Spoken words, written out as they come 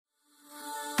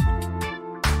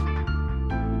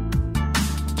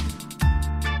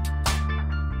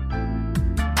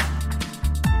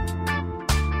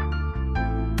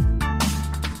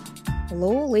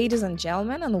Hello, ladies and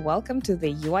gentlemen, and welcome to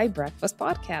the UI Breakfast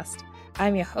Podcast.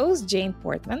 I'm your host, Jane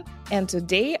Portman, and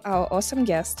today our awesome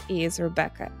guest is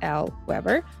Rebecca L.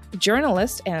 Weber,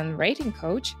 journalist and writing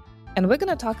coach, and we're going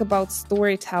to talk about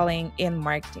storytelling in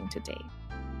marketing today.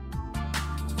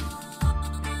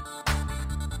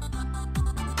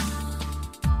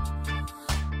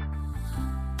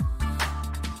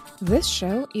 This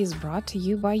show is brought to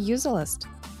you by Userlist,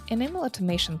 an email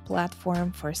automation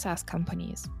platform for SaaS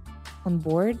companies.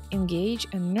 Onboard, engage,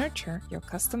 and nurture your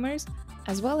customers,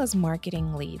 as well as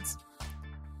marketing leads.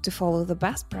 To follow the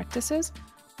best practices,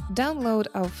 download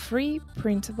our free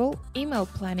printable email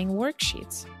planning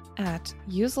worksheets at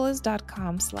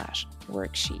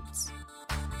useless.com/worksheets.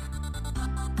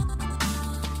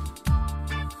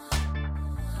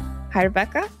 Hi,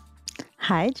 Rebecca.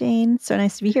 Hi, Jane. So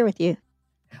nice to be here with you.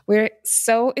 We're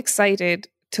so excited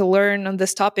to learn on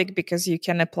this topic because you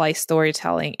can apply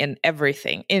storytelling in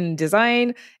everything, in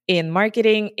design, in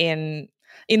marketing, in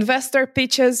investor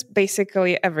pitches,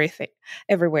 basically everything,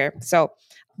 everywhere. So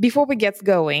before we get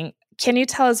going, can you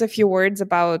tell us a few words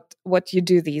about what you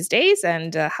do these days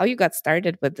and how you got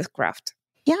started with this craft?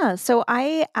 Yeah, so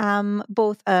I am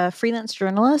both a freelance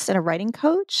journalist and a writing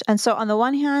coach. And so on the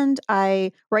one hand,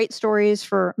 I write stories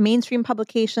for mainstream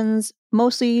publications,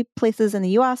 mostly places in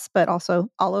the US, but also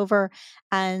all over.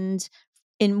 And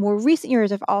in more recent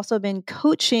years, I've also been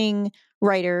coaching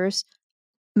writers,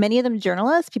 many of them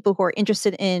journalists, people who are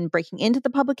interested in breaking into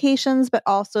the publications, but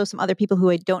also some other people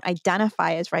who don't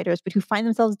identify as writers, but who find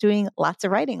themselves doing lots of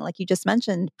writing. Like you just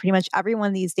mentioned, pretty much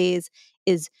everyone these days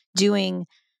is doing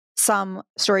some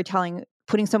storytelling,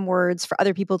 putting some words for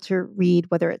other people to read,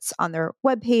 whether it's on their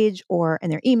webpage or in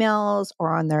their emails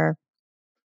or on their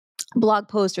blog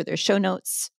post or their show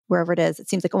notes, wherever it is. It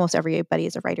seems like almost everybody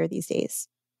is a writer these days.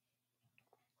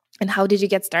 And how did you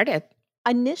get started?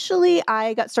 Initially,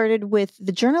 I got started with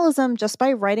the journalism just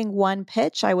by writing one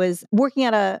pitch. I was working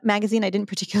at a magazine I didn't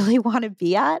particularly want to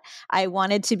be at. I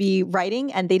wanted to be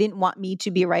writing, and they didn't want me to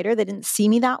be a writer. They didn't see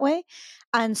me that way.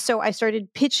 And so I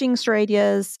started pitching story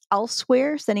ideas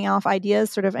elsewhere, sending off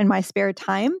ideas sort of in my spare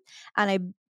time. And I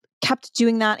kept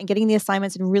doing that and getting the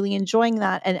assignments and really enjoying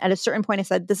that. And at a certain point, I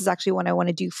said, this is actually what I want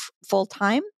to do full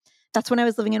time. That's when I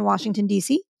was living in Washington,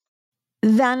 D.C.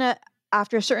 Then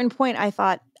after a certain point, I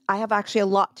thought, I have actually a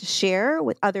lot to share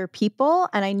with other people.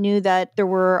 And I knew that there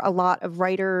were a lot of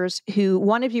writers who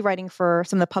wanted to be writing for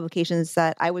some of the publications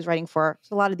that I was writing for.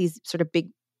 So a lot of these sort of big,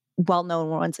 well-known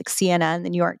ones like CNN, the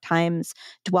New York Times,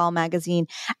 Dwell Magazine.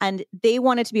 And they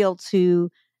wanted to be able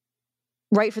to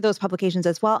write for those publications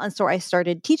as well. And so I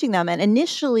started teaching them. And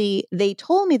initially, they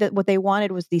told me that what they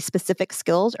wanted was these specific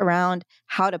skills around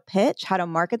how to pitch, how to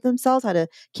market themselves, how to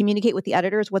communicate with the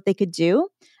editors, what they could do.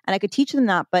 And I could teach them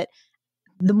that. But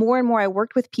the more and more I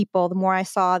worked with people, the more I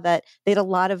saw that they had a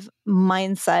lot of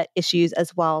mindset issues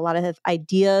as well, a lot of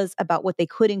ideas about what they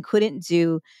could and couldn't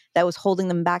do that was holding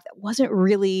them back, that wasn't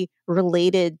really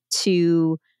related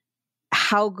to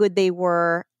how good they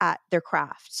were at their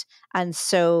craft. And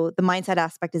so the mindset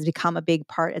aspect has become a big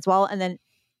part as well. And then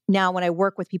now when I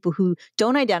work with people who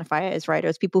don't identify as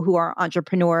writers, people who are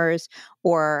entrepreneurs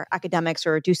or academics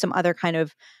or do some other kind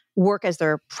of work as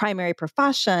their primary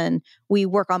profession, we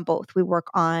work on both. We work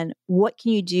on what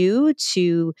can you do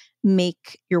to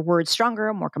make your words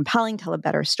stronger, more compelling, tell a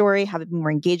better story, have it be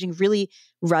more engaging, really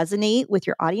resonate with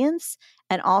your audience.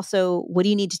 And also, what do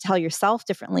you need to tell yourself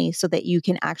differently so that you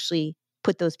can actually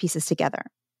put those pieces together?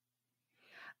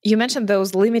 You mentioned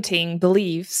those limiting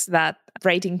beliefs that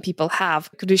writing people have.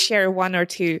 Could you share one or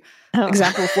two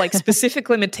examples of like specific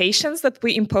limitations that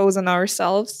we impose on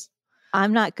ourselves?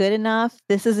 I'm not good enough.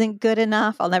 This isn't good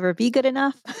enough. I'll never be good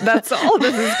enough. That's all.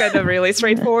 This is kind of really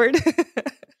straightforward.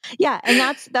 Yeah, and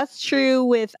that's true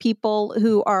with people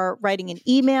who are writing an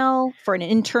email for an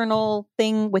internal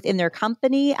thing within their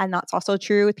company, and that's also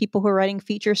true with people who are writing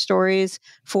feature stories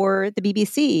for the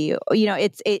BBC. You know,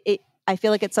 I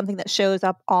feel like it's something that shows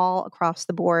up all across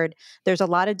the board. There's a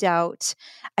lot of doubt.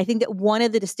 I think that one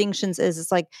of the distinctions is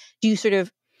it's like, do you sort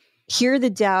of hear the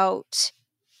doubt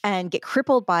and get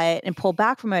crippled by it and pull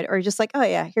back from it, or just like, oh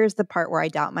yeah, here's the part where I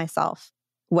doubt myself.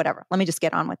 Whatever. Let me just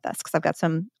get on with this because I've got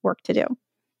some work to do.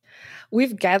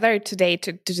 We've gathered today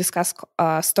to discuss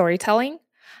storytelling.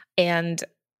 And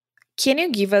can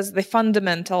you give us the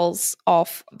fundamentals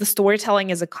of the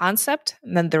storytelling as a concept?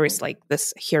 And then there is like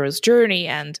this hero's journey.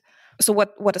 And so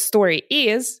what a story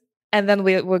is. And then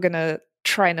we're going to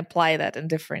try and apply that in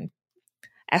different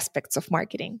aspects of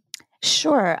marketing.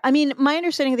 Sure. I mean, my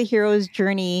understanding of the hero's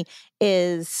journey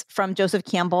is from Joseph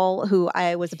Campbell, who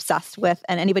I was obsessed with.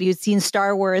 And anybody who's seen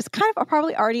Star Wars kind of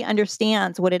probably already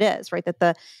understands what it is, right? That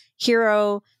the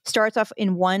hero starts off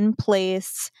in one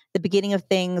place, the beginning of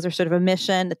things, or sort of a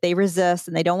mission that they resist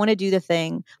and they don't want to do the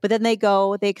thing, but then they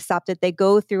accept it, they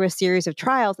go through a series of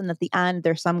trials, and at the end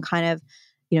there's some kind of,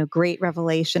 great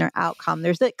revelation or outcome.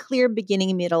 There's that clear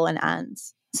beginning, middle, and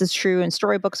ends. This is true in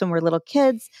storybooks when we're little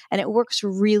kids, and it works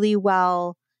really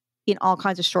well in all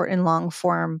kinds of short and long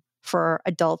form for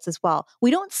adults as well.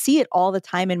 We don't see it all the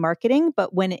time in marketing,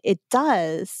 but when it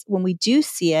does, when we do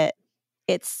see it,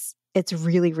 it's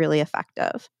really, really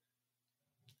effective.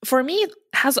 For me, it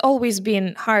has always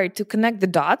been hard to connect the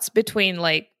dots between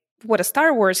like what a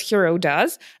Star Wars hero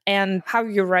does and how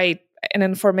you write an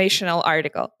informational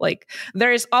article. Like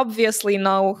there is obviously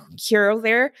no hero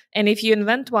there. And if you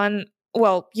invent one,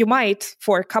 well, you might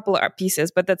for a couple of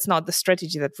pieces, but that's not the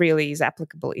strategy that really is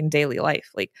applicable in daily life.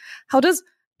 Like how does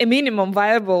a minimum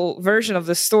viable version of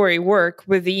the story work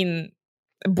within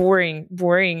a boring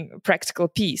practical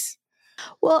piece?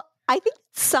 Well, I think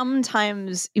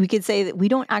sometimes we could say that we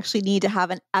don't actually need to have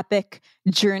an epic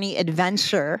journey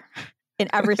adventure in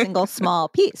every single small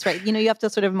piece, right? You have to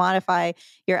sort of modify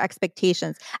your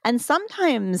expectations. And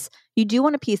sometimes you do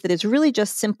want a piece that is really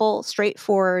just simple,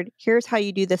 straightforward. Here's how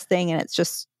you do this thing. And it's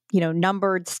just,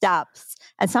 numbered steps.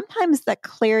 And sometimes that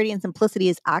clarity and simplicity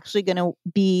is actually going to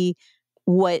be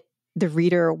what the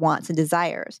reader wants and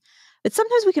desires. But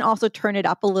sometimes we can also turn it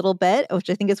up a little bit,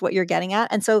 which I think is what you're getting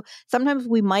at. And so sometimes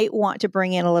we might want to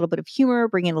bring in a little bit of humor,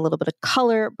 bring in a little bit of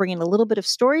color, bring in a little bit of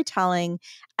storytelling.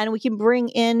 And we can bring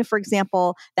in, for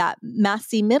example, that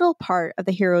messy middle part of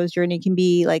the hero's journey can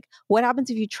be like, what happens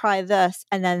if you try this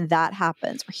and then that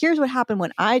happens? Or here's what happened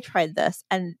when I tried this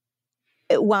and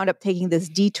it wound up taking this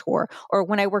detour. Or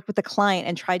when I worked with a client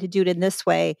and tried to do it in this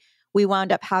way, we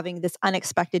wound up having this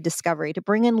unexpected discovery. To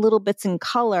bring in little bits in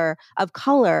color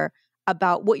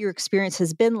about what your experience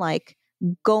has been like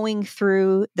going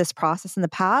through this process in the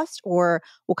past, or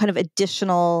what kind of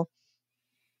additional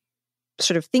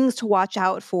sort of things to watch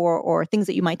out for or things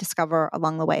that you might discover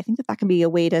along the way. I think that can be a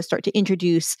way to start to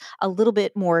introduce a little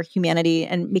bit more humanity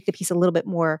and make the piece a little bit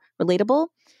more relatable.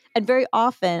 And very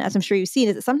often, as I'm sure you've seen,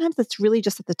 is that sometimes it's really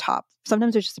just at the top.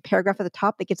 Sometimes there's just a paragraph at the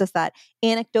top that gives us that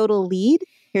anecdotal lead.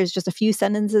 Here's just a few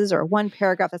sentences or one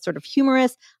paragraph that's sort of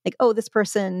humorous, like, oh, this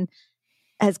person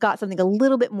has got something a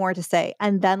little bit more to say.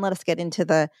 And then let us get into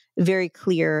the very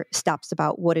clear steps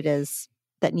about what it is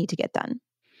that need to get done.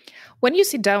 When you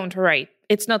sit down to write,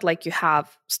 it's not like you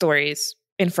have stories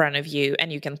in front of you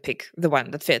and you can pick the one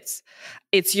that fits.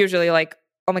 It's usually like,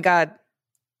 oh my God,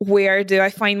 where do I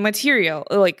find material?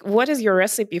 Like, what is your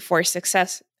recipe for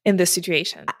success in this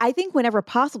situation? I think whenever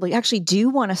possible, you actually do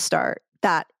want to start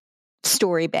that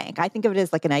story bank. I think of it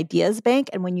as like an ideas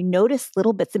bank. And when you notice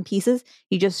little bits and pieces,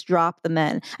 you just drop them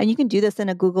in. And you can do this in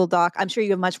a Google Doc. I'm sure you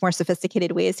have much more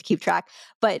sophisticated ways to keep track,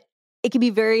 but it can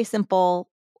be very simple,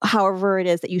 however it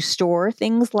is that you store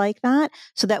things like that,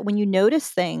 so that when you notice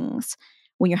things,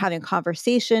 when you're having a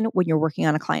conversation, when you're working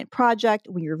on a client project,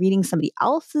 when you're reading somebody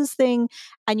else's thing,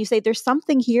 and you say, there's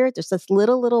something here, there's this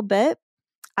little bit,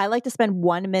 I like to spend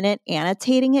 1 minute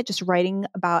annotating it, just writing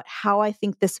about how I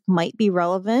think this might be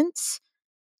relevant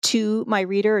to my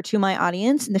reader or to my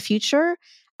audience in the future.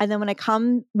 And then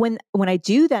when I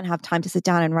do then have time to sit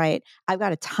down and write, I've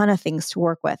got a ton of things to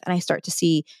work with. And I start to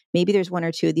see maybe there's one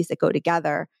or two of these that go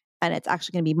together. And it's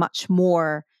actually going to be much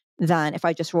more than if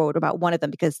I just wrote about one of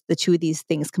them, because the two of these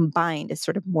things combined is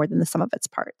sort of more than the sum of its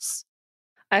parts.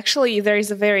 Actually, there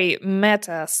is a very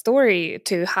meta story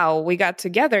to how we got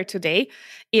together today.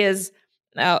 Is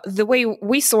the way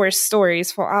we source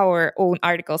stories for our own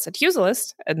articles at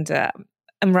Userlist, and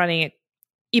I'm running an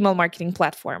email marketing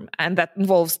platform, and that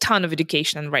involves a ton of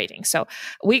education and writing. So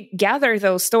we gather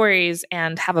those stories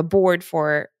and have a board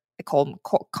for, I call them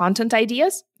content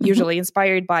ideas, usually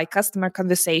inspired by customer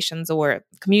conversations or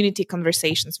community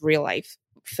conversations, real life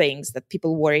things that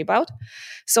people worry about.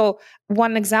 So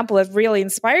one example that really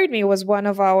inspired me was one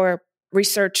of our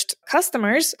researched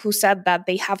customers who said that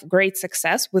they have great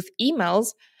success with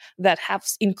emails that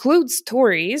include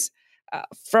stories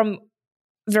from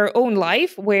their own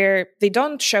life, where they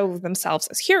don't show themselves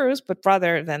as heroes, but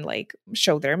rather than like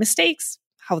show their mistakes,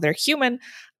 how they're human.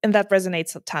 And that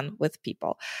resonates a ton with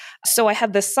people. So I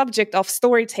had this subject of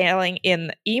storytelling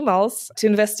in emails to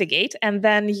investigate. And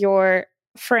then your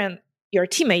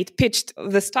teammate pitched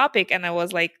this topic, and I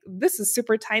was like, this is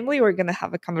super timely. We're going to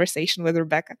have a conversation with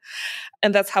Rebecca.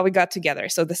 And that's how we got together.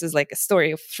 So this is like a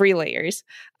story of 3 layers.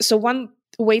 So one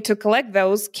way to collect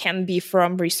those can be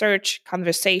from research,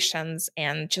 conversations,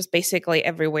 and just basically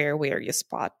everywhere where you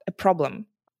spot a problem.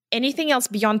 Anything else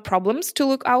beyond problems to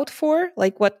look out for?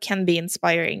 Like what can be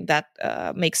inspiring that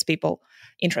makes people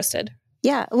interested?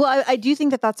 Yeah, well, I do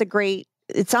think that that's a great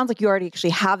it sounds like you already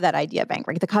actually have that idea bank,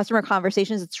 right? The customer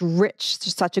conversations, it's rich.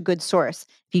 It's such a good source.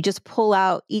 If you just pull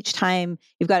out each time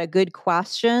you've got a good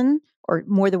question or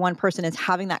more than one person is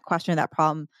having that question or that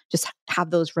problem, just have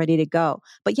those ready to go.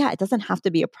 But yeah, it doesn't have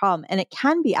to be a problem. And it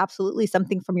can be absolutely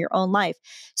something from your own life.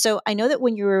 So I know that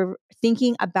when you're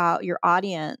thinking about your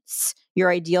audience,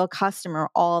 your ideal customer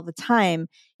all the time,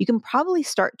 you can probably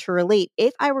start to relate.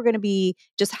 If I were going to be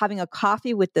just having a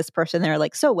coffee with this person, they're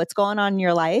like, so what's going on in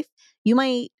your life? You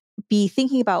might be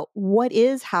thinking about what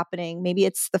is happening. Maybe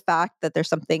it's the fact that there's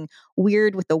something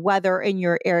weird with the weather in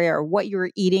your area or what you're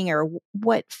eating or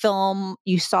what film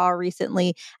you saw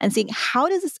recently, and seeing how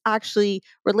does this actually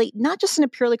relate, not just in a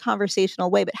purely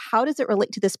conversational way, but how does it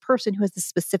relate to this person who has this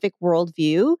specific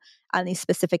worldview and these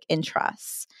specific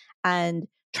interests, and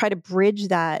try to bridge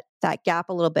that gap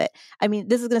a little bit. I mean,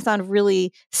 this is going to sound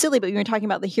really silly, but when you're talking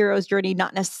about the hero's journey,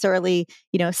 not necessarily,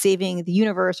 saving the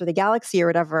universe or the galaxy or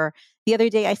whatever. The other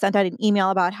day I sent out an email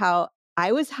about how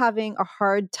I was having a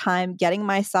hard time getting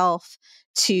myself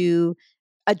to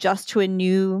adjust to a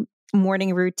new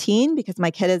morning routine because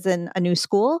my kid is in a new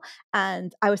school.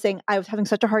 And I was saying I was having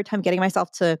such a hard time getting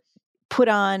myself to put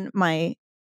on my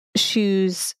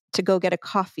shoes to go get a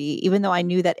coffee, even though I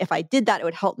knew that if I did that, it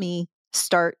would help me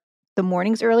start the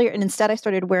mornings earlier. And instead I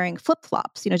started wearing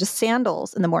flip-flops, just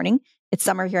sandals in the morning. It's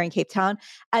summer here in Cape Town.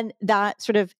 And that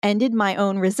sort of ended my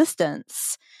own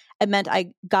resistance. It meant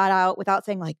I got out without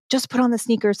saying like, just put on the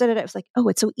sneakers. It was like, oh,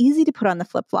 it's so easy to put on the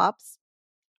flip-flops.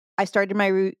 I started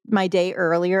my day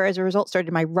earlier as a result,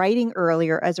 started my writing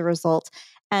earlier as a result.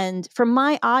 And from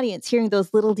my audience, hearing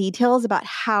those little details about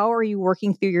how are you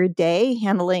working through your day,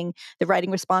 handling the writing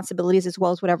responsibilities as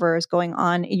well as whatever is going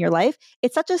on in your life,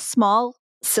 it's such a small,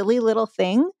 silly little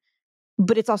thing,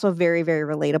 but it's also very, very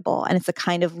relatable. And it's a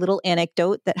kind of little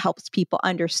anecdote that helps people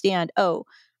understand, oh,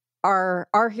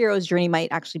 our hero's journey might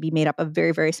actually be made up of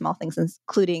very, very small things,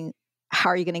 including how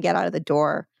are you going to get out of the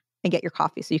door and get your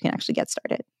coffee so you can actually get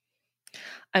started.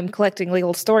 I'm collecting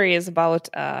little stories about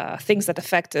things that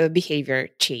affect behavior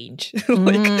change.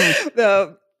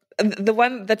 The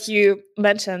one that you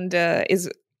mentioned is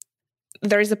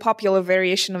there is a popular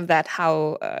variation of that,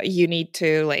 how you need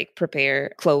to like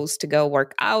prepare clothes to go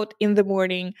work out in the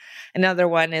morning. Another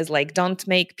one is like, don't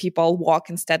make people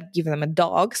walk, instead give them a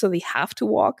dog so they have to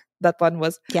walk. That one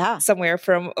was somewhere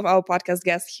from our podcast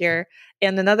guest here.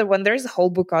 And another one, there's a whole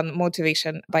book on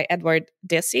motivation by Edward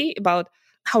Deci about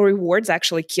how rewards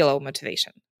actually kill our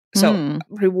motivation. So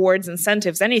rewards,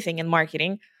 incentives, anything in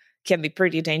marketing can be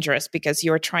pretty dangerous because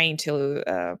you're trying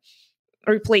to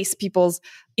replace people's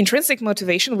intrinsic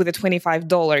motivation with a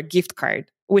 $25 gift card,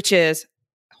 which is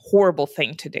a horrible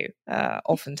thing to do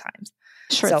oftentimes.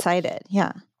 Short-sighted,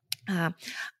 yeah.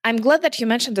 I'm glad that you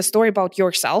mentioned the story about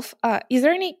yourself. Is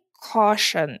there any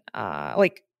caution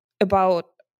about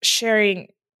sharing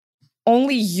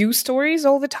only you stories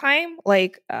all the time?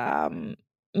 Like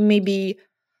maybe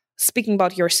speaking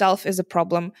about yourself is a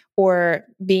problem, or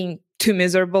being too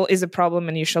miserable is a problem,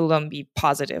 and you should learn be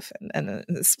positive and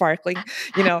sparkling.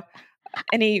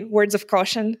 Any words of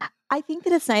caution? I think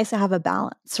that it's nice to have a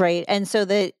balance, right? And so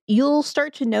that you'll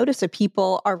start to notice if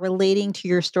people are relating to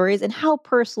your stories and how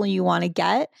personal you want to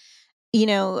get.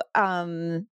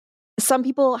 Some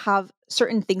people have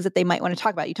certain things that they might want to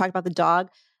talk about. You talked about the dog.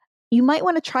 You might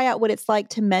want to try out what it's like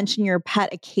to mention your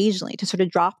pet occasionally, to sort of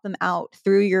drop them out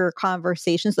through your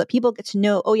conversation so that people get to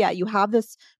know, oh yeah, you have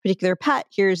this particular pet.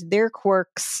 Here's their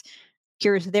quirks.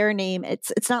 Here's their name.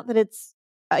 It's not that it's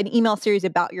an email series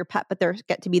about your pet, but there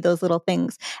get to be those little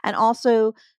things. And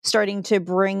also starting to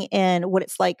bring in what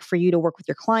it's like for you to work with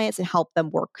your clients and help them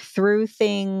work through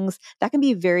things. That can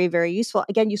be very, very useful.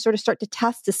 Again, you sort of start to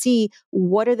test to see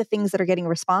what are the things that are getting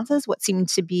responses, what seem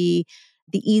to be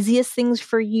the easiest things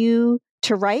for you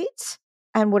to write,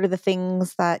 and what are the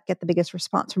things that get the biggest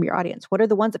response from your audience? What are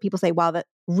the ones that people say, wow, that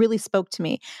really spoke to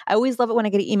me? I always love it when I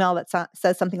get an email that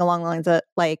says something along the lines of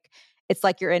like, it's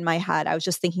like you're in my head. I was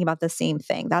just thinking about the same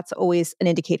thing. That's always an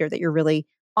indicator that you're really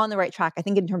on the right track, I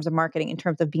think, in terms of marketing, in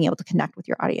terms of being able to connect with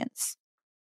your audience.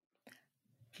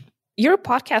 You're a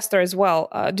podcaster as well.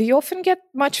 Do you often get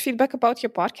much feedback about your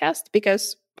podcast?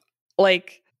 Because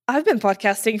I've been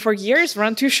podcasting for years,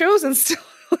 run 2 shows, and still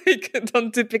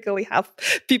don't typically have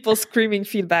people screaming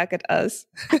feedback at us.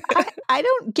 I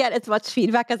don't get as much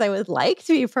feedback as I would like,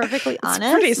 to be perfectly honest.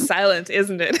 It's pretty silent,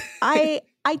 isn't it?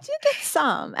 I do get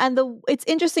some. And it's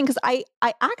interesting because I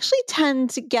actually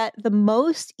tend to get the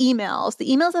most emails. The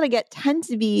emails that I get tend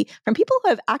to be from people who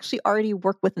have actually already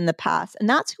worked with in the past. And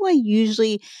that's who I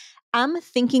usually am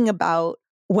thinking about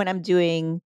when I'm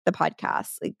doing the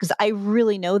podcast because I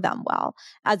really know them well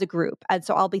as a group. And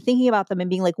so I'll be thinking about them and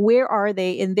being like, where are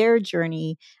they in their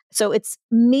journey? So it's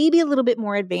maybe a little bit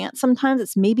more advanced sometimes.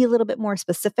 It's maybe a little bit more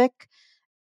specific,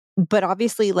 but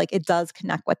obviously like it does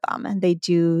connect with them and they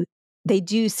do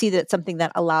see that it's something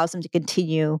that allows them to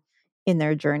continue in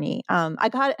their journey. I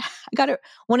got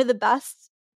one of the best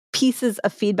pieces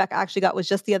of feedback I actually got was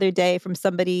just the other day from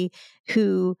somebody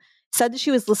who said that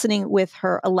she was listening with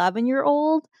her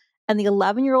 11-year-old, and the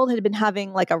 11-year-old had been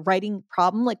having like a writing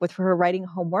problem, like with her writing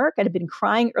homework, and had been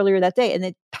crying earlier that day. And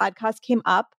the podcast came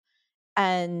up,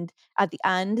 and at the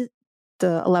end,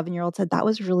 the 11-year-old said that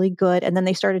was really good. And then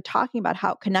they started talking about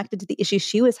how it connected to the issues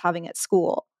she was having at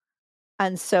school.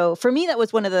 And so for me, that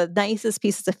was one of the nicest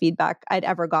pieces of feedback I'd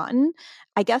ever gotten.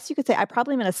 I guess you could say I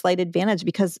probably am at a slight advantage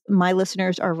because my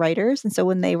listeners are writers. And so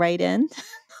when they write in,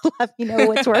 let me know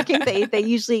what's working. They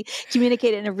usually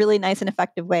communicate it in a really nice and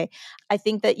effective way. I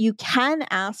think that you can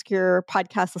ask your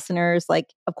podcast listeners,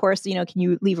 like, of course, can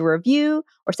you leave a review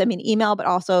or send me an email, but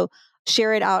also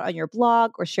share it out on your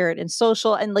blog or share it in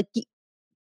social and like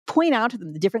point out to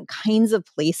them the different kinds of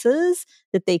places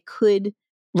that they could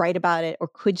write about it or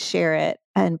could share it.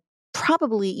 And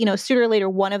probably, sooner or later,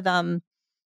 one of them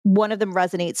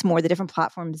resonates more. The different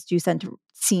platforms do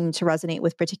seem to resonate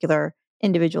with particular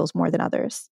individuals more than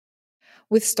others.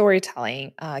 With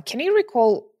storytelling, can you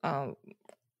recall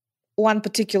one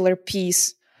particular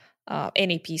piece,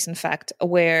 any piece, in fact,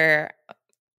 where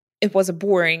it was a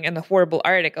boring and a horrible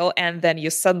article, and then you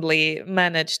suddenly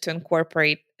managed to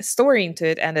incorporate a story into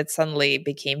it, and it suddenly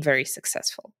became very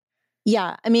successful?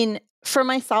 Yeah. I mean, for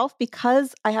myself,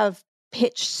 because I have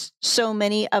pitched so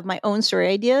many of my own story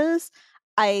ideas,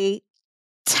 I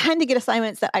tend to get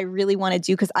assignments that I really want to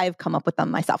do because I've come up with them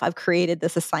myself. I've created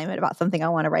this assignment about something I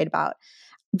want to write about.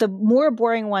 The more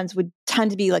boring ones would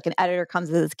tend to be like an editor comes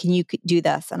and says, can you do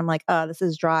this? And I'm like, oh, this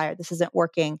is dry or this isn't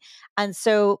working. And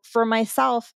so for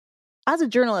myself, as a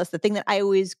journalist, the thing that I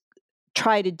always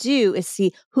try to do is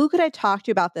see who could I talk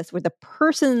to about this where the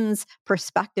person's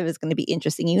perspective is going to be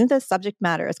interesting. Even if the subject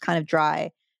matter is kind of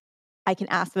dry, I can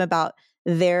ask them about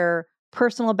their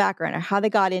personal background or how they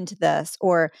got into this,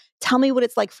 or tell me what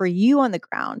it's like for you on the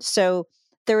ground. So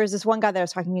there was this one guy that I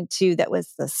was talking to that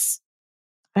was this,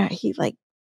 he like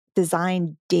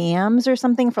designed dams or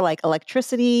something for like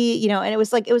electricity, and it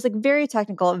was like very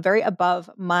technical and very above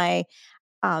my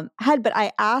head. But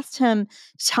I asked him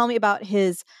to tell me about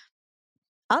his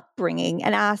upbringing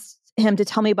and asked him to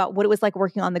tell me about what it was like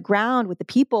working on the ground with the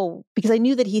people, because I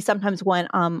knew that he sometimes went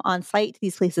on site to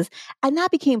these places, and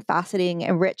that became fascinating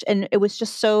and rich, and it was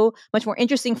just so much more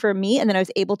interesting for me. And then I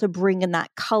was able to bring in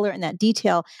that color and that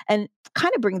detail and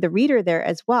kind of bring the reader there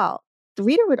as well. The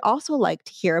reader would also like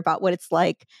to hear about what it's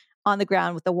like on the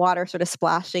ground with the water sort of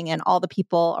splashing and all the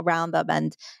people around them,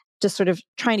 and just sort of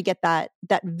trying to get that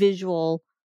visual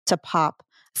to pop.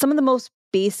 Some of the most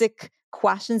basic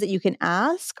questions that you can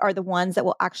ask are the ones that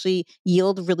will actually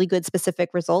yield really good specific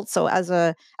results. So as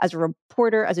a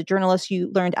reporter, as a journalist,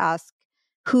 you learn to ask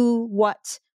who,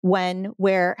 what, when,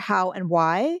 where, how, and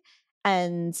why.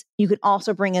 And you can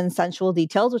also bring in sensual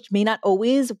details, which may not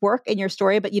always work in your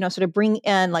story, but sort of bring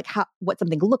in like what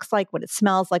something looks like, what it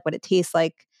smells like, what it tastes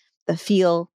like, the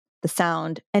feel, the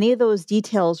sound. Any of those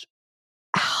details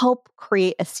help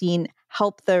create a scene,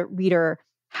 help the reader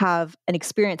have an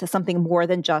experience of something more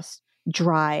than just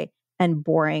dry and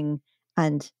boring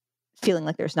and feeling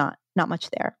like there's not much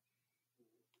there.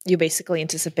 You basically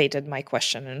anticipated my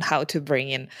question on how to bring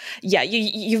in. Yeah,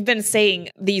 you've been saying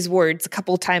these words a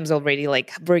couple times already,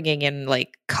 like bringing in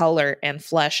like color and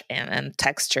flesh and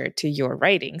texture to your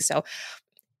writing. So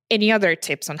any other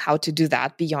tips on how to do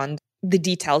that beyond the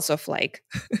details of like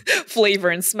flavor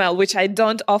and smell, which I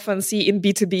don't often see in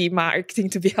B2B marketing,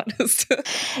 to be honest?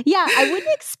 Yeah, I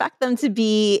wouldn't expect them to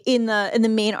be in the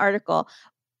main article,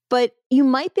 but you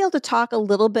might be able to talk a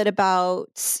little bit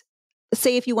about,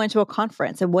 say, if you went to a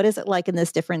conference and what is it like in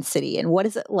this different city, and what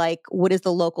is it like, what is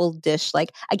the local dish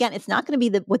like? Again, it's not going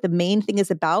to be what the main thing is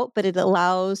about, but it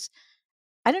allows,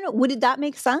 I don't know, would that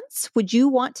make sense? Would you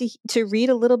want to read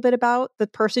a little bit about the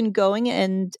person going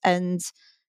and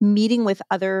meeting with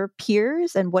other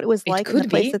peers and what it was like in the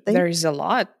place that they... There's a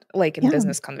lot like in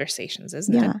business conversations,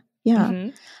 isn't it? Yeah.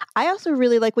 Mm-hmm. I also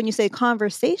really like when you say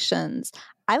conversations.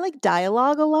 I like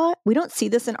dialogue a lot. We don't see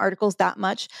this in articles that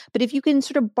much, but if you can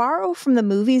sort of borrow from the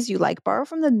movies you like, borrow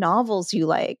from the novels you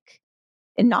like.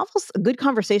 In novels, a good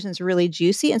conversation is really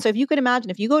juicy. And so if you could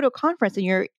imagine, if you go to a conference and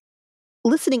you're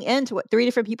listening in to what 3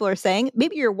 different people are saying,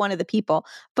 maybe you're one of the people,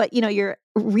 but you're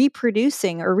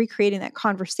reproducing or recreating that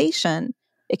conversation,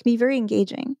 it can be very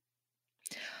engaging.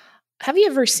 Have you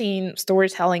ever seen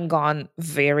storytelling gone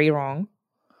very wrong?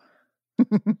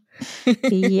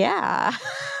 Yeah.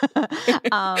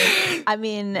 I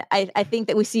mean, I think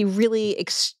that we see really,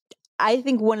 I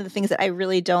think one of the things that I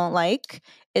really don't like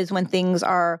is when things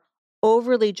are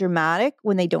overly dramatic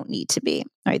when they don't need to be,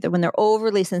 right? That when they're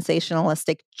overly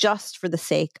sensationalistic just for the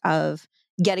sake of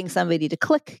getting somebody to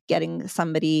click, getting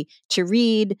somebody to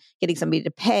read, getting somebody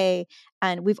to pay.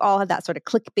 And we've all had that sort of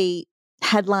clickbait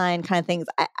headline kind of things.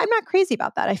 I'm not crazy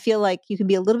about that. I feel like you can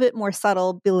be a little bit more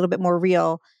subtle, be a little bit more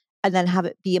real, and then have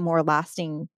it be a more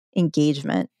lasting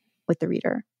engagement with the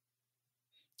reader.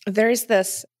 There's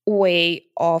this way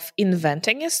of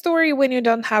inventing a story when you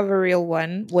don't have a real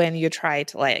one, when you try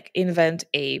to like invent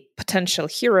a potential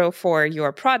hero for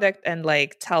your product and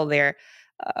like tell their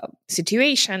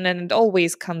situation, and it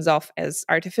always comes off as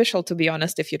artificial, to be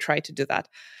honest, if you try to do that.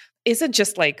 Is it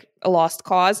just like a lost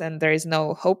cause and there is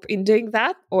no hope in doing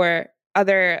that? Or are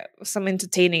there some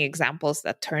entertaining examples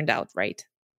that turned out right?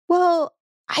 Well,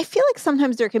 I feel like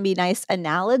sometimes there can be nice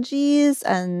analogies,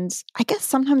 and I guess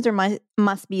sometimes there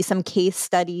must be some case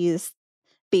studies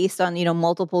based on,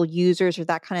 multiple users or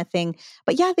that kind of thing.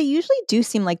 But yeah, they usually do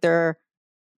seem like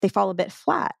they fall a bit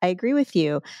flat. I agree with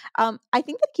you. I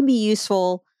think that can be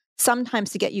useful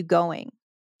sometimes to get you going,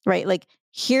 right? Like,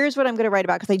 here's what I'm going to write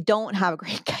about because I don't have a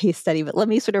great case study, but let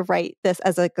me sort of write this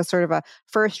as like a sort of a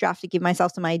first draft to give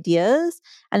myself some ideas.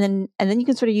 And then you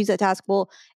can sort of use that to ask, well,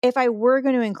 if I were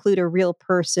going to include a real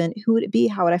person, who would it be?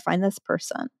 How would I find this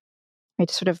person?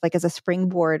 Right. Sort of like as a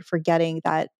springboard for getting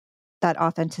that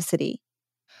authenticity.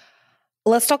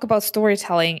 Let's talk about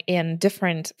storytelling in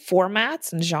different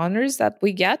formats and genres that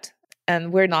we get.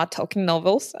 And we're not talking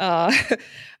novels.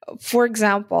 For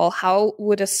example, how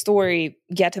would a story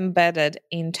get embedded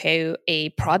into a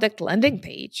product landing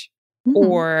page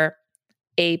or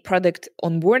a product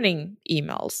onboarding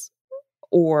emails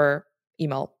or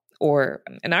email or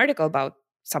an article about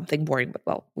something boring? But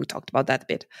well, we talked about that a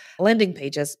bit. Landing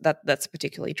pages, that's a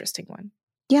particularly interesting one.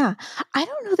 Yeah. I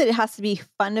don't know that it has to be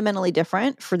fundamentally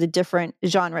different for the different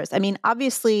genres. I mean,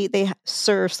 obviously they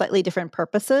serve slightly different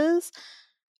purposes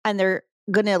and they're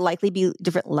going to likely be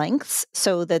different lengths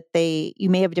so that you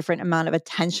may have a different amount of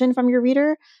attention from your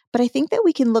reader. But I think that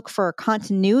we can look for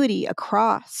continuity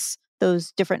across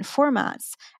those different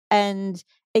formats. And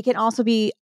it can also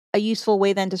be a useful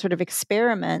way then to sort of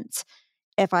experiment.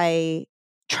 If I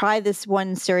try this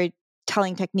one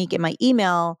storytelling technique in my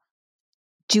email,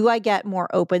 do I get more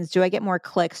opens? Do I get more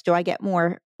clicks? Do I get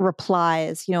more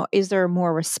replies? Is there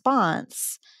more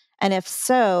response? And if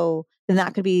so, then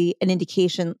that could be an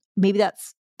indication. Maybe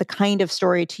that's the kind of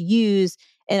story to use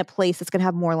in a place that's going to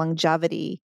have more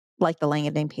longevity, like the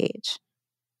landing page.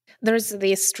 There's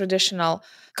this traditional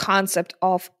concept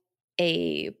of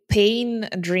a pain,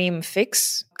 dream,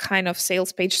 fix kind of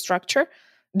sales page structure.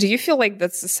 Do you feel like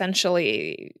that's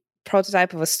essentially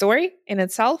prototype of a story in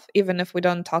itself, even if we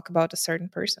don't talk about a certain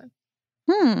person?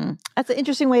 That's an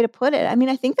interesting way to put it. I mean,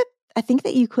 I think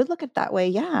that you could look at it that way.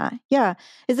 Yeah. Yeah.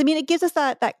 It gives us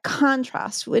that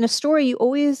contrast. In a story, you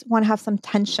always want to have some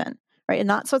tension, right? And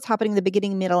that's what's happening in the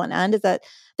beginning, middle, and end, is that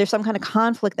there's some kind of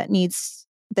conflict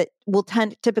that will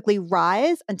typically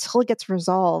rise until it gets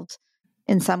resolved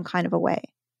in some kind of a way.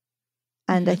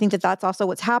 And I think that that's also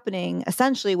what's happening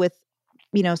essentially with,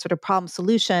 sort of problem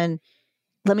solution.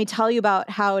 Let me tell you about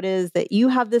how it is that you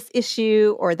have this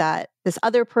issue or that this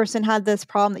other person had this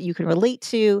problem that you can relate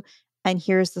to. And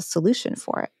here's the solution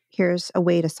for it. Here's a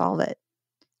way to solve it.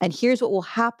 And here's what will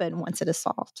happen once it is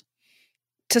solved.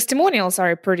 Testimonials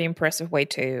are a pretty impressive way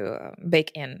to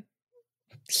bake in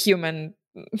human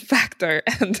factor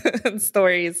and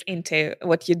stories into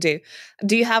what you do.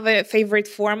 Do you have a favorite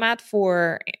format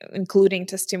for including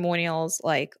testimonials,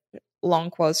 like long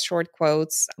quotes, short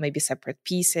quotes, maybe separate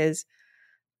pieces?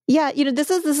 Yeah,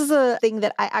 this is a thing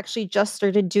that I actually just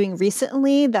started doing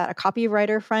recently that a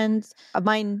copywriter friend of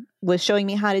mine was showing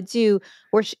me how to do,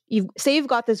 where you've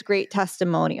got this great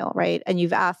testimonial, right? And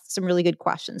you've asked some really good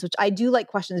questions, which I do like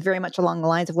questions very much along the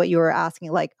lines of what you were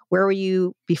asking, like, where were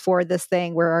you before this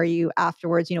thing? Where are you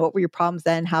afterwards? What were your problems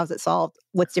then? How's it solved?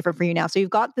 What's different for you now? So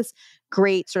you've got this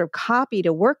great sort of copy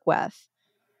to work with.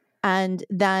 And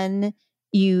then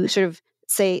you sort of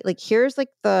say, like, here's like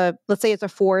let's say it's a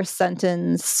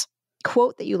 4-sentence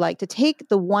quote that you like, to take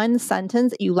the one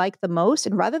sentence that you like the most,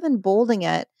 and rather than bolding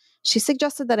it, she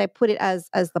suggested that I put it as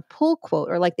the pull quote,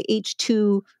 or like the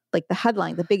H2, like the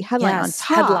headline, the big headline on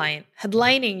top.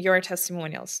 Headlining your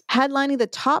testimonials. Headlining the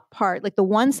top part, like the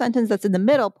one sentence that's in the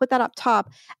middle, put that up top,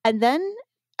 and then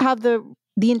have the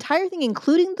entire thing,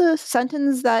 including the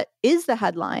sentence that is the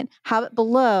headline, have it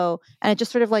below, and it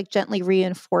just sort of like gently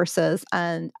reinforces.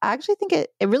 And I actually think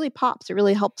it really pops. It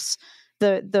really helps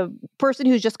the person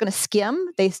who's just going to skim,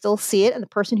 they still see it. And the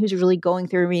person who's really going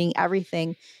through and reading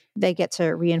everything, they get to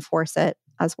reinforce it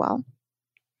as well.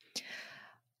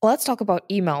 Let's talk about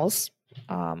emails.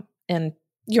 And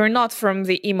you're not from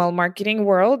the email marketing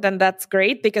world, and that's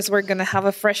great because we're going to have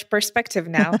a fresh perspective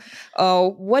now.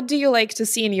 What do you like to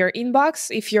see in your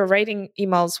inbox? If you're writing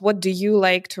emails, what do you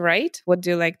like to write? What do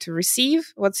you like to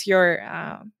receive? What's your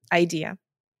idea?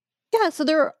 Yeah, so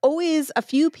there are always a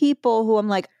few people who I'm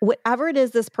like, whatever it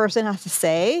is this person has to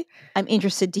say, I'm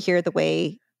interested to hear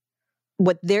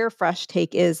what their fresh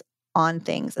take is on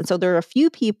things. And so there are a few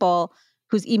people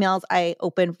whose emails I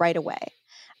open right away.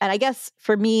 And I guess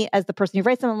for me, as the person who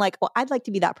writes them, I'm like, well, I'd like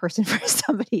to be that person for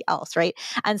somebody else, right?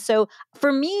 And so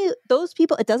for me, those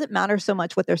people, it doesn't matter so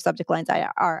much what their subject lines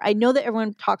are. I know that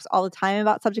everyone talks all the time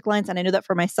about subject lines, and I know that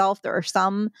for myself, there are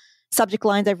some subject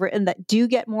lines I've written that do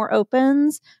get more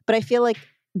opens, but I feel like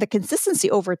the consistency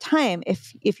over time,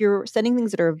 if you're sending things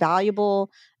that are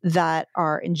valuable, that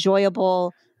are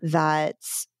enjoyable, that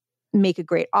make a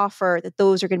great offer, that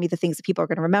those are going to be the things that people are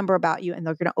going to remember about you, and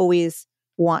they're going to always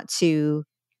want to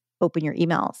open your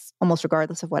emails, almost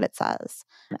regardless of what it says.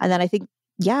 And then I think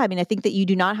that you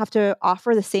do not have to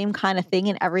offer the same kind of thing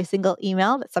in every single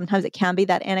email. That sometimes it can be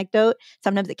that anecdote.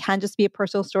 Sometimes it can just be a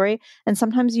personal story. And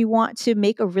sometimes you want to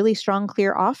make a really strong,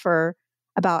 clear offer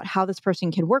about how this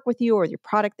person can work with you or your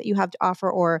product that you have to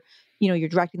offer, or, you're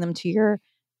directing them to your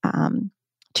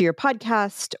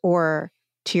podcast or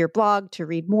to your blog to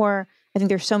read more. I think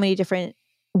there's so many different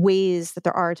ways that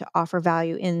there are to offer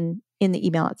value in the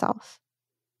email itself.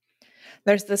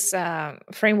 There's this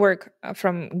framework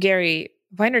from Gary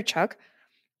Vaynerchuk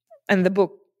and the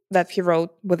book that he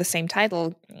wrote with the same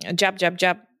title, Jab, Jab,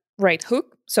 Jab, Right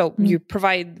Hook. So you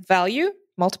provide value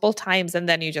multiple times, and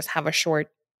then you just have a short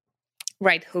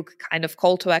right hook kind of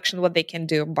call to action, what they can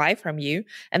do, buy from you.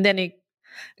 And then you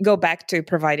go back to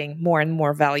providing more and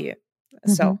more value.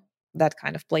 So that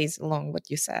kind of plays along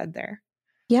what you said there.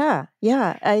 Yeah.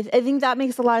 I think that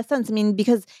makes a lot of sense. I mean,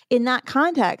 because in that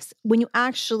context, when you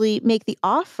actually make the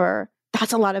offer,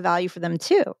 that's a lot of value for them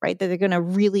too, right? That they're going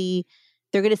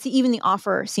to see even the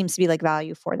offer seems to be like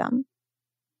value for them.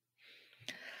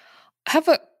 I have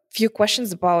a few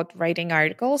questions about writing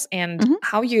articles and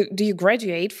how do you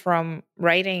graduate from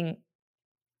writing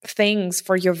things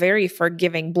for your very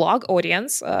forgiving blog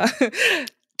audience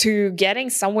to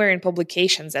getting somewhere in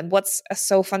publications, and what's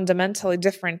so fundamentally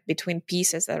different between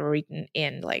pieces that are written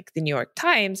in like the New York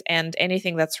Times and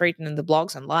anything that's written in the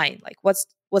blogs online? Like what's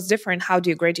different? How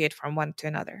do you graduate from one to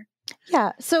another?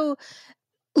 Yeah. So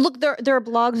look, there are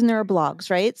blogs and there are blogs,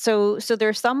 right? So there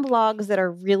are some blogs that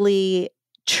are really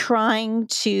trying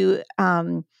to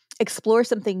explore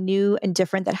something new and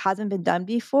different that hasn't been done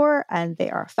before, and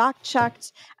they are fact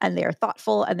checked and they are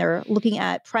thoughtful and they're looking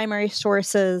at primary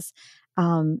sources,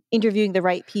 interviewing the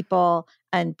right people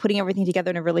and putting everything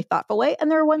together in a really thoughtful way. And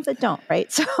there are ones that don't,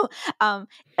 right? So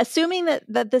assuming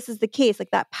that this is the case, like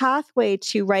that pathway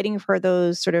to writing for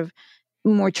those sort of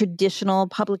more traditional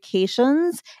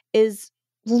publications is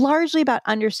largely about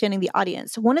understanding the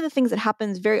audience. So one of the things that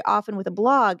happens very often with a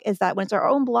blog is that when it's our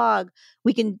own blog,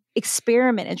 we can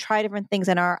experiment and try different things,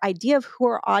 and our idea of who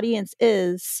our audience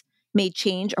is may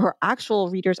change, or actual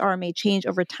readers may change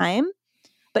over time.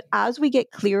 But as we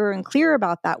get clearer and clearer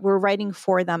about that, we're writing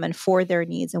for them and for their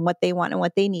needs and what they want and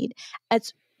what they need.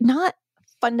 It's not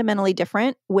fundamentally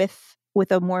different with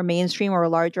a more mainstream or a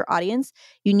larger audience.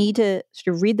 You need to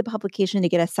sort of read the publication to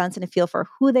get a sense and a feel for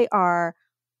who they are,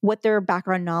 what their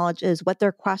background knowledge is, what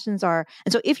their questions are.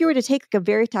 And so if you were to take like a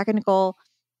very technical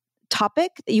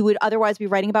topic that you would otherwise be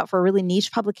writing about for a really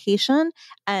niche publication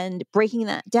and breaking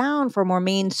that down for a more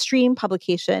mainstream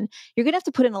publication, you're going to have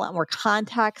to put in a lot more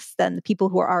context than the people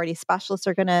who are already specialists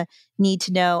are going to need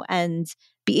to know, and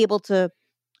be able to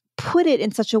put it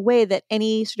in such a way that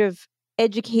any sort of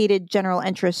educated general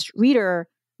interest reader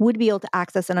would be able to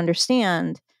access and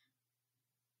understand.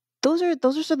 Those are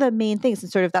sort of the main things.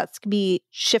 And sort of that's be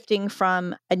shifting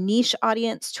from a niche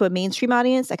audience to a mainstream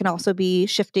audience. That can also be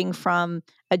shifting from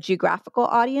a geographical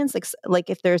audience,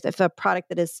 like if a product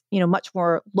that is, much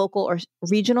more local or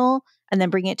regional, and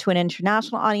then bringing it to an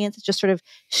international audience. It's just sort of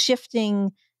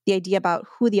shifting the idea about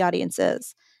who the audience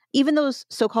is. Even those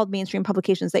so-called mainstream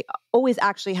publications, they always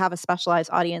actually have a specialized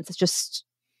audience. It's just,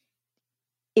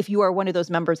 if you are one of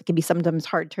those members, it can be sometimes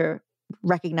hard to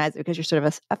recognize it because you're sort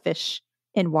of a fish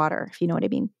in water, if you know what I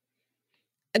mean.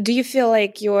 Do you feel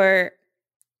like your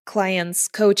clients,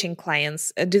 coaching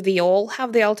clients, do they all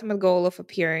have the ultimate goal of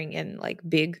appearing in like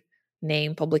big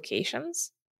name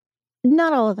publications?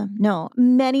 Not all of them, no.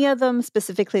 Many of them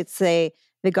specifically say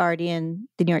The Guardian,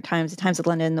 the New York Times, the Times of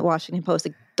London, the Washington Post.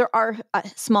 Like, there are a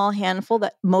small handful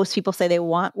that most people say they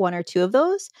want one or two of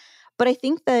those. But I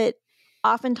think that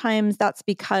oftentimes that's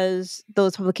because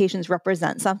those publications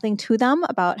represent something to them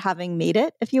about having made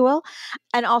it, if you will.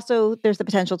 And also there's the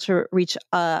potential to reach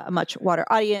a much wider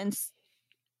audience.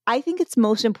 I think it's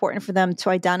most important for them to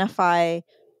identify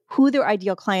who their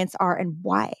ideal clients are and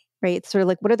why, right? It's sort of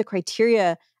like, what are the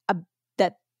criteria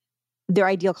that their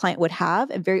ideal client would have?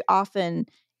 And very often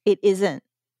it isn't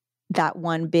that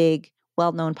one big,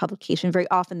 well-known publication. Very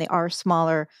often they are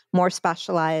smaller, more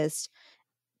specialized.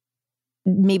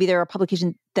 Maybe there are a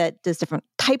publication that does different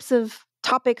types of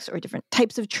topics or different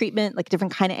types of treatment, like a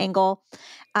different kind of angle.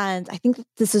 And I think that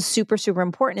this is super, super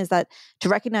important, is that to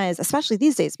recognize, especially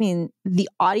these days, I mean, the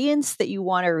audience that you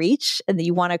want to reach and that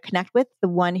you want to connect with, the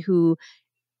one who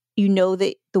you know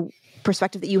that the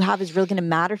perspective that you have is really going to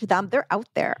matter to them, they're out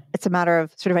there. It's a matter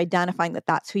of sort of identifying that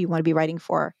that's who you want to be writing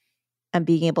for and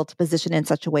being able to position it in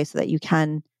such a way so that you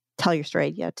can tell your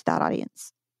story to that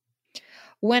audience.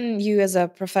 When you as a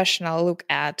professional look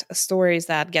at stories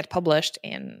that get published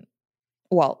in,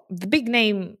 well, the big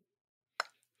name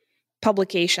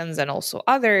publications and also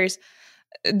others,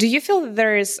 do you feel that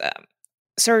there is a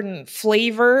certain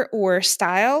flavor or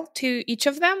style to each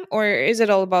of them? Or is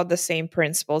it all about the same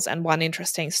principles and one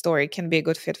interesting story can be a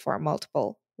good fit for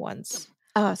multiple ones?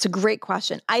 It's a great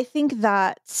question. I think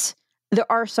that there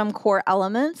are some core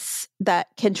elements that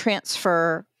can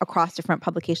transfer across different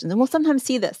publications. And we'll sometimes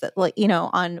see this, that, like,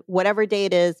 on whatever day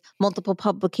it is, multiple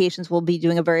publications will be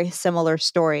doing a very similar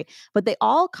story, but they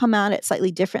all come at it slightly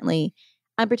differently.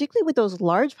 And particularly with those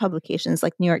large publications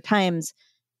like New York Times,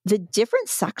 the different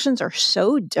sections are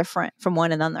so different from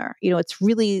one another. It's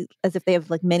really as if they have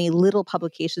like many little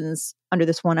publications under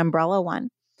this one umbrella one.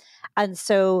 And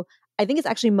so I think it's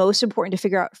actually most important to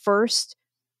figure out first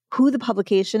who the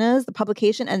publication is, the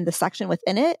publication and the section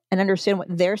within it, and understand what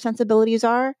their sensibilities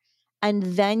are. And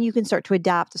then you can start to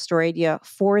adapt a story idea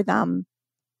for them.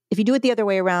 If you do it the other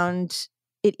way around,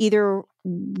 it either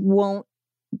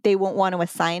they won't want to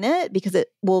assign it because it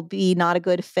will be not a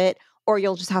good fit, or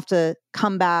you'll just have to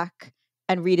come back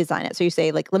and redesign it. So you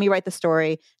say, like, let me write the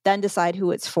story, then decide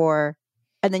who it's for,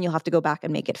 and then you'll have to go back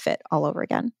and make it fit all over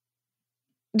again.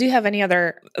 Do you have any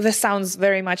other, this sounds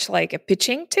very much like a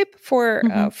pitching tip for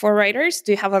writers.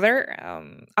 Do you have other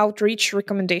outreach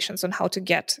recommendations on how to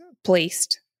get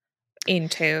placed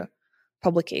into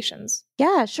publications?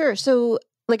 Yeah, sure. So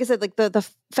like I said, like the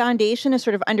foundation is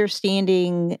sort of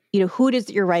understanding, who it is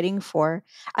that you're writing for.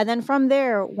 And then from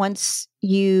there, once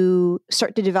you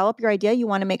start to develop your idea, you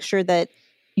want to make sure that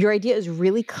your idea is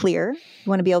really clear. You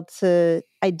want to be able to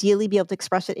ideally be able to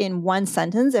express it in one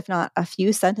sentence, if not a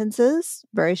few sentences,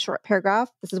 very short paragraph.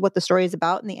 This is what the story is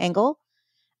about and the angle,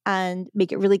 and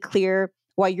make it really clear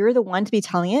why you're the one to be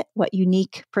telling it, what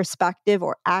unique perspective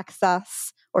or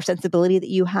access or sensibility that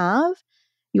you have.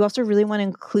 You also really want to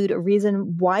include a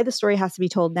reason why the story has to be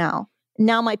told now.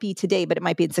 Now might be today, but it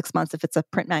might be in 6 months if it's a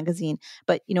print magazine.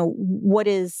 But what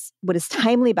is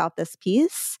timely about this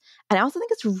piece? And I also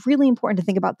think it's really important to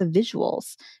think about the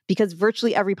visuals, because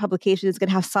virtually every publication is going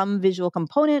to have some visual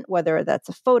component, whether that's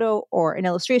a photo or an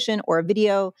illustration or a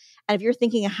video. And if you're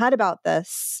thinking ahead about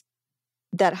this,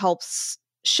 that helps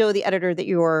show the editor that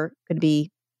you're going to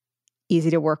be easy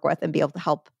to work with and be able to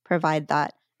help provide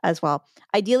that as well.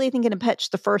 Ideally, I think in a pitch,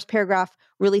 the first paragraph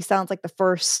really sounds like the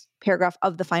first paragraph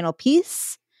of the final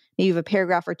piece. Maybe you have a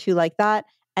paragraph or two like that,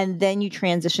 and then you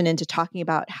transition into talking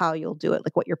about how you'll do it,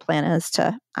 like what your plan is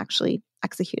to actually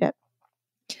execute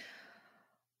it.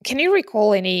 Can you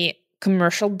recall any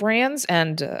commercial brands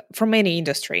and from any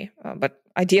industry, but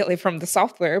ideally from the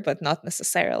software, but not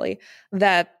necessarily,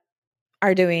 that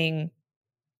are doing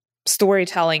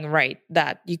storytelling right,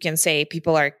 that you can say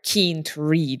people are keen to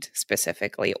read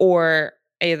specifically? Or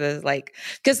either like,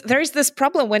 because there's this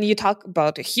problem when you talk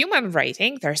about human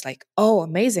writing, there's like, oh,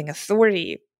 amazing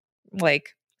authority,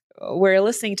 like we're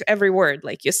listening to every word,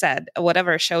 like you said,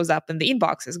 whatever shows up in the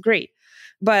inbox is great.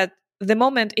 But the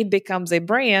moment it becomes a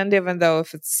brand, even though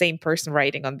if it's the same person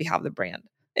writing on behalf of the brand,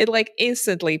 it like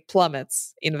instantly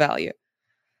plummets in value.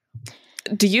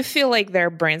 Do you feel like there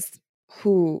are brands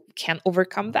who can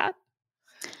overcome that?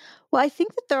 Well, I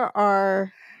think that there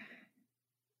are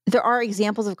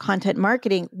examples of content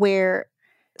marketing where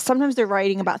sometimes they're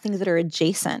writing about things that are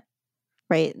adjacent,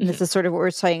 right? And this is sort of what we're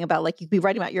saying about, like, you could be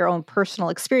writing about your own personal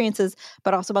experiences,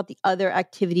 but also about the other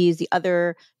activities, the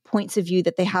other points of view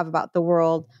that they have about the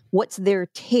world. What's their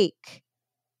take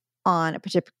on a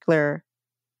particular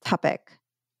topic?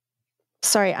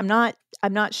 Sorry, I'm not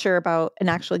sure about an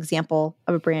actual example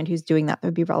of a brand who's doing that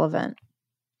would be relevant.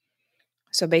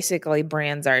 So basically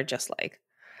brands are just like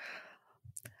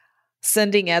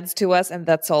sending ads to us and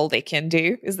that's all they can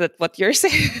do. Is that what you're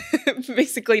saying?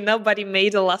 Basically, nobody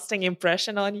made a lasting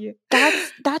impression on you.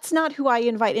 That's not who I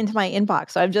invite into my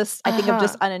inbox. So I think I'm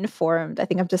just uninformed. I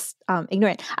think I'm just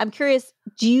ignorant. I'm curious,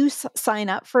 do you sign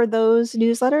up for those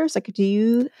newsletters? Like, do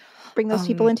you bring those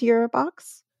people into your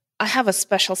box? I have a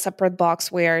special separate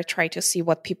box where I try to see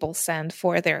what people send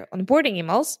for their onboarding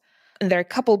emails. And there are a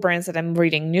couple brands that I'm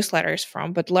reading newsletters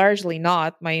from, but largely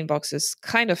not. My inbox is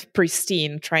kind of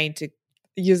pristine, trying to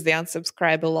use the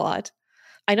unsubscribe a lot.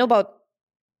 I know about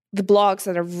the blogs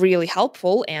that are really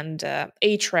helpful, and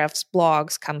Ahrefs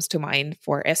blogs comes to mind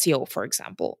for SEO, for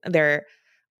example. They're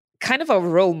kind of a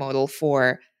role model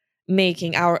for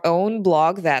making our own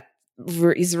blog that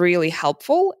is really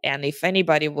helpful. And if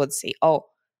anybody would say, oh,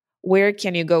 where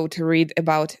can you go to read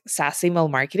about SaaS email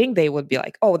marketing? They would be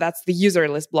like, oh, that's the user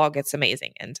list blog. It's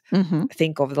amazing. And I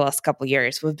think over the last couple of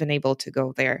years, we've been able to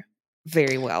go there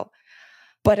very well.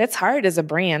 But it's hard as a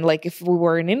brand. Like if we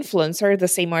were an influencer, the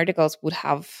same articles would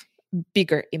have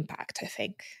bigger impact, I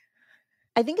think.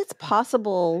 I think it's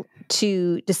possible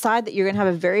to decide that you're going to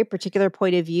have a very particular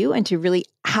point of view and to really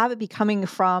have it be coming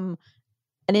from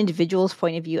an individual's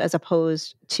point of view as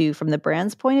opposed to from the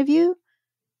brand's point of view.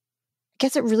 I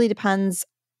guess it really depends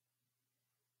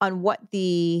on what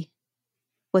the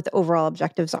overall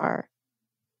objectives are.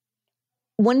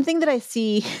 One thing that I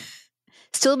see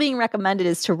still being recommended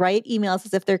is to write emails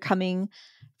as if they're coming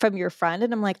from your friend.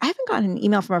 And I'm like, I haven't gotten an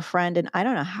email from a friend in I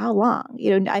don't know how long.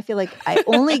 I feel like I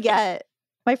only get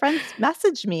my friends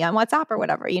message me on WhatsApp or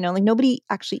whatever, like nobody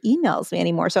actually emails me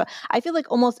anymore. So I feel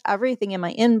like almost everything in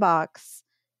my inbox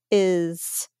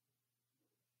is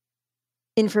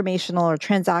informational or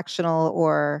transactional,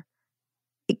 or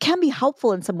it can be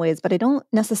helpful in some ways, but I don't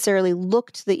necessarily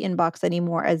look to the inbox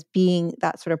anymore as being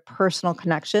that sort of personal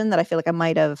connection that I feel like I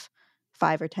might have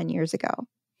 5 or 10 years ago.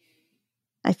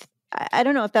 I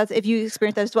don't know if you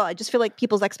experience that as well. I just feel like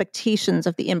people's expectations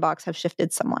of the inbox have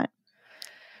shifted somewhat.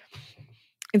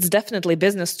 It's definitely a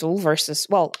business tool versus,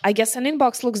 well, I guess an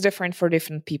inbox looks different for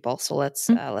different people. So let's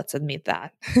admit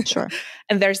that. Sure.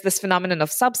 And there's this phenomenon of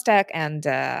Substack and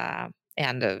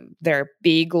their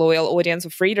big loyal audience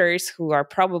of readers who are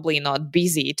probably not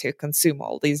busy to consume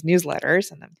all these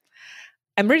newsletters. And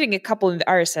I'm reading a couple in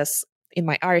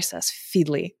my RSS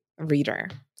Feedly reader.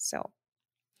 So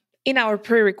in our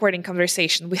pre-recording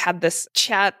conversation, we had this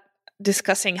chat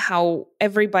discussing how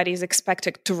everybody is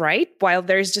expected to write, while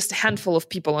there's just a handful of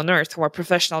people on earth who are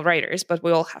professional writers, but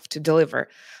we all have to deliver.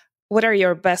 What are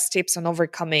your best tips on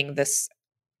overcoming this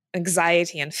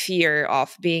anxiety and fear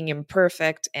of being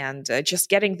imperfect and just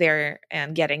getting there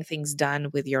and getting things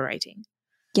done with your writing?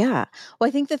 Yeah. Well,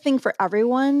 I think the thing for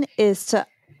everyone is to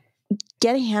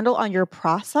get a handle on your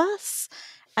process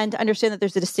and to understand that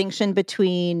there's a distinction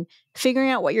between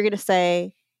figuring out what you're going to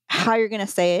say, how you're going to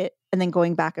say it, and then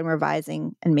going back and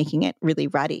revising and making it really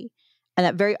ready. And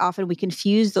that very often we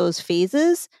confuse those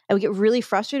phases and we get really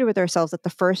frustrated with ourselves that the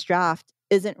first draft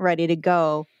isn't ready to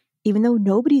go, even though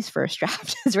nobody's first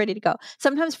draft is ready to go.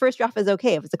 Sometimes first draft is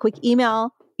okay. If it's a quick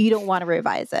email, you don't want to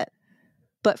revise it.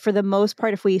 But for the most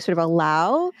part, if we sort of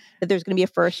allow that there's going to be a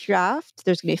first draft,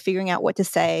 there's going to be figuring out what to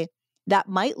say, that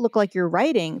might look like you're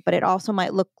writing, but it also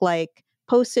might look like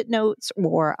Post-it notes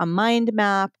or a mind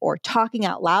map or talking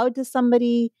out loud to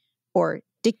somebody or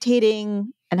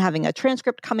dictating and having a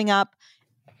transcript coming up.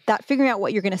 That figuring out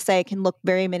what you're going to say can look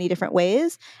very many different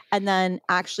ways. And then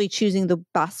actually choosing the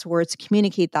best words to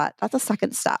communicate that's a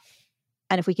second step.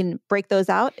 And if we can break those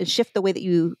out and shift the way that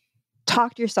you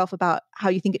talk to yourself about how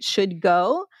you think it should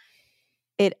go,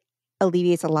 it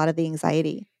alleviates a lot of the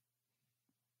anxiety.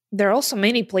 There are also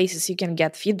many places you can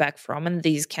get feedback from, and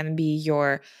these can be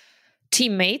your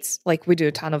teammates, like we do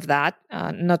a ton of that,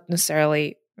 not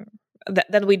necessarily.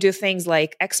 Then we do things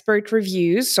like expert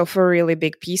reviews. So for really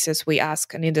big pieces, we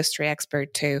ask an industry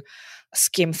expert to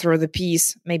skim through the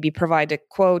piece, maybe provide a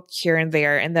quote here and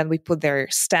there, and then we put their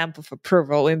stamp of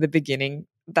approval in the beginning.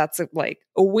 That's like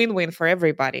a win-win for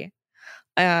everybody.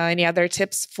 Any other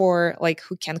tips for like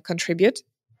who can contribute?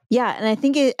 Yeah, and I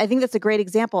think that's a great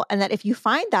example. And that if you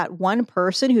find that one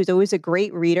person who's always a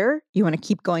great reader, you want to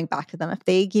keep going back to them. If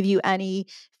they give you any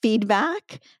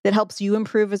feedback that helps you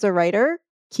improve as a writer,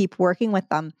 keep working with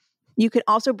them. You can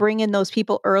also bring in those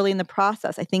people early in the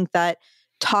process. I think that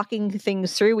talking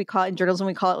things through, we call it in journalism,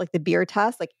 we call it like the beer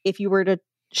test. Like if you were to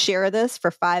share this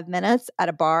for 5 minutes at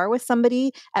a bar with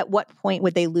somebody, at what point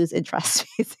would they lose interest,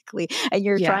 basically? And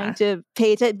you're trying to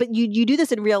pay attention, but you do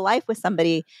this in real life with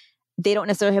somebody. They don't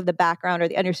necessarily have the background or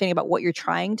the understanding about what you're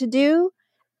trying to do.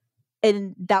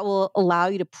 And that will allow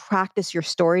you to practice your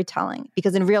storytelling.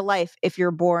 Because in real life, if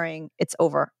you're boring, it's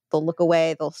over. They'll look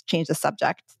away. They'll change the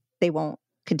subject. they won't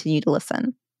continue to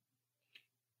listen.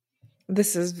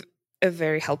 This is a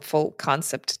very helpful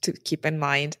concept to keep in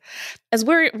mind. As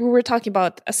we were talking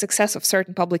about a success of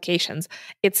certain publications,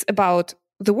 it's about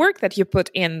the work that you put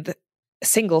in the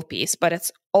single piece, but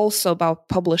it's also about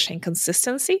publishing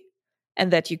consistency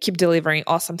and that you keep delivering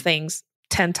awesome things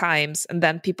 10 times, and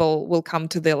then people will come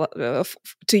to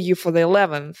you for the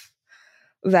 11th.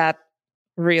 That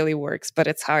really works, but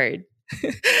it's hard.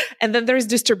 And then there's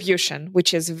distribution,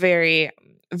 which is very,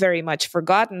 very much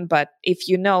forgotten. But if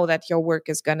you know that your work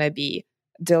is going to be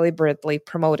deliberately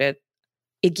promoted,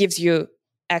 it gives you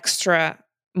extra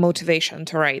motivation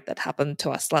to write. That happened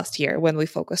to us last year when we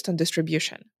focused on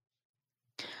distribution.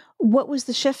 What was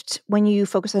the shift when you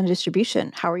focused on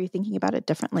distribution? How are you thinking about it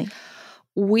differently?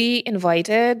 We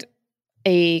invited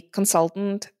a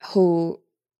consultant who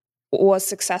was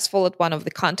successful at one of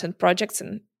the content projects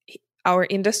in our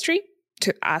industry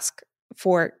to ask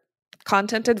for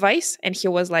content advice. And he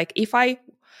was like, if I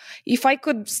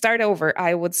could start over,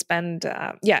 I would spend,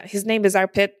 his name is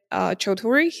Arpit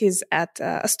Chaudhuri. He's at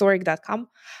Astoric.com.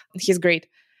 He's great.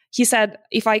 He said,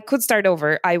 if I could start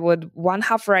over, I would one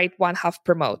half write, one half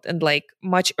promote, and like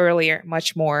much earlier,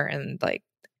 much more.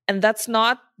 And that's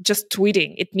not just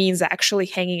tweeting. It means actually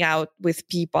hanging out with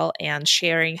people and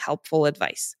sharing helpful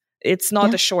advice. It's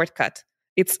not a shortcut.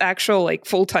 It's actual like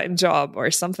full-time job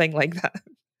or something like that.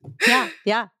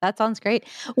 Yeah, that sounds great.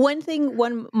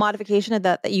 One modification of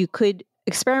that you could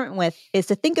experiment with is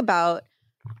to think about,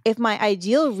 if my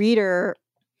ideal reader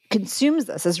consumes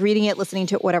this, is reading it, listening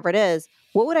to it, whatever it is,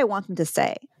 what would I want them to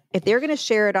say? If they're going to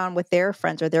share it on with their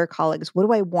friends or their colleagues, what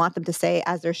do I want them to say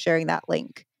as they're sharing that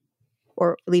link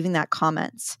or leaving that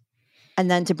comments? And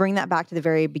then to bring that back to the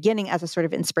very beginning as a sort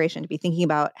of inspiration, to be thinking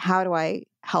about, how do I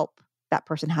help that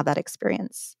person have that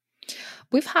experience?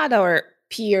 We've had our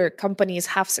peer companies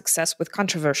have success with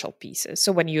controversial pieces.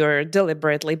 So when you're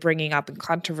deliberately bringing up a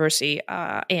controversy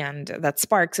and that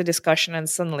sparks a discussion and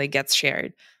suddenly gets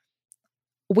shared.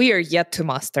 We are yet to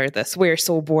master this. We're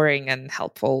so boring and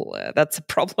helpful. That's a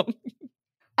problem.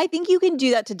 I think you can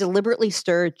do that to deliberately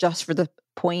stir just for the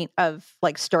point of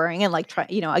like stirring and like trying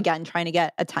to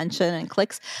get attention and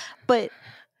clicks. But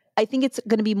I think it's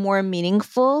going to be more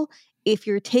meaningful if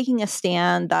you're taking a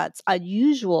stand that's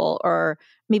unusual or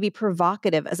maybe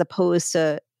provocative, as opposed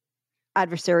to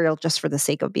adversarial just for the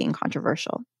sake of being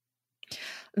controversial.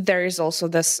 There is also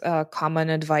this common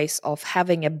advice of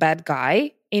having a bad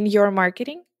guy in your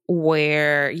marketing,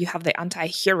 where you have the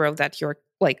anti-hero that you're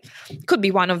like, could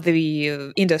be one of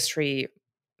the industry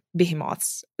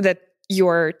behemoths that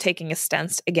you're taking a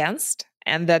stance against,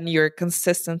 and then you're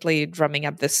consistently drumming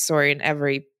up this story in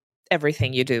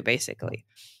everything you do, basically.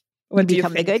 What do you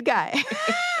become the good guy?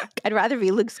 I'd rather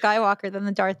be Luke Skywalker than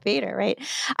the Darth Vader, right?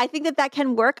 I think that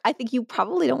can work. I think you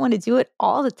probably don't want to do it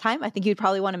all the time. I think you'd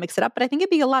probably want to mix it up, but I think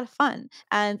it'd be a lot of fun.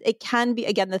 And it can be,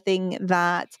 again, the thing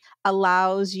that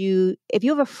allows you, if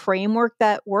you have a framework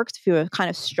that works, if you have a kind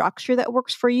of structure that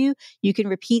works for you, you can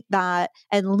repeat that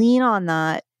and lean on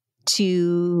that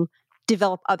to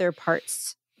develop other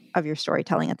parts of your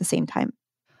storytelling at the same time.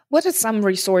 What are some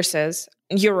resources,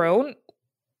 your own,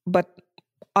 but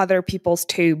other people's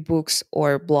too, books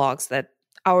or blogs that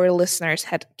our listeners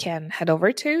can head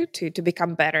over to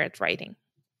become better at writing?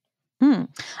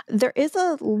 There is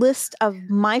a list of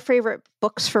my favorite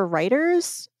books for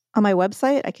writers on my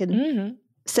website. I can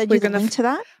send you the link to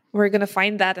that. We're going to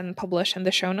find that and publish in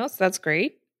the show notes. That's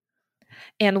great.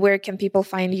 And where can people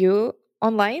find you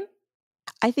online?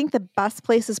 I think the best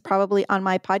place is probably on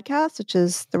my podcast, which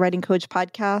is the Writing Coach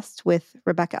Podcast with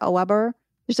Rebecca L. Weber.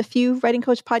 There's a few Writing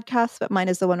Coach podcasts, but mine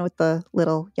is the one with the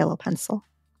little yellow pencil.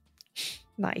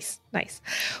 Nice.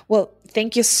 Well,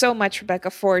 thank you so much,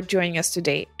 Rebecca, for joining us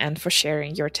today and for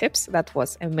sharing your tips. That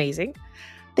was amazing.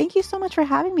 Thank you so much for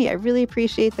having me. I really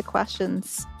appreciate the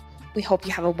questions. We hope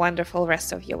you have a wonderful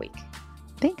rest of your week.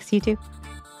 Thanks, you too.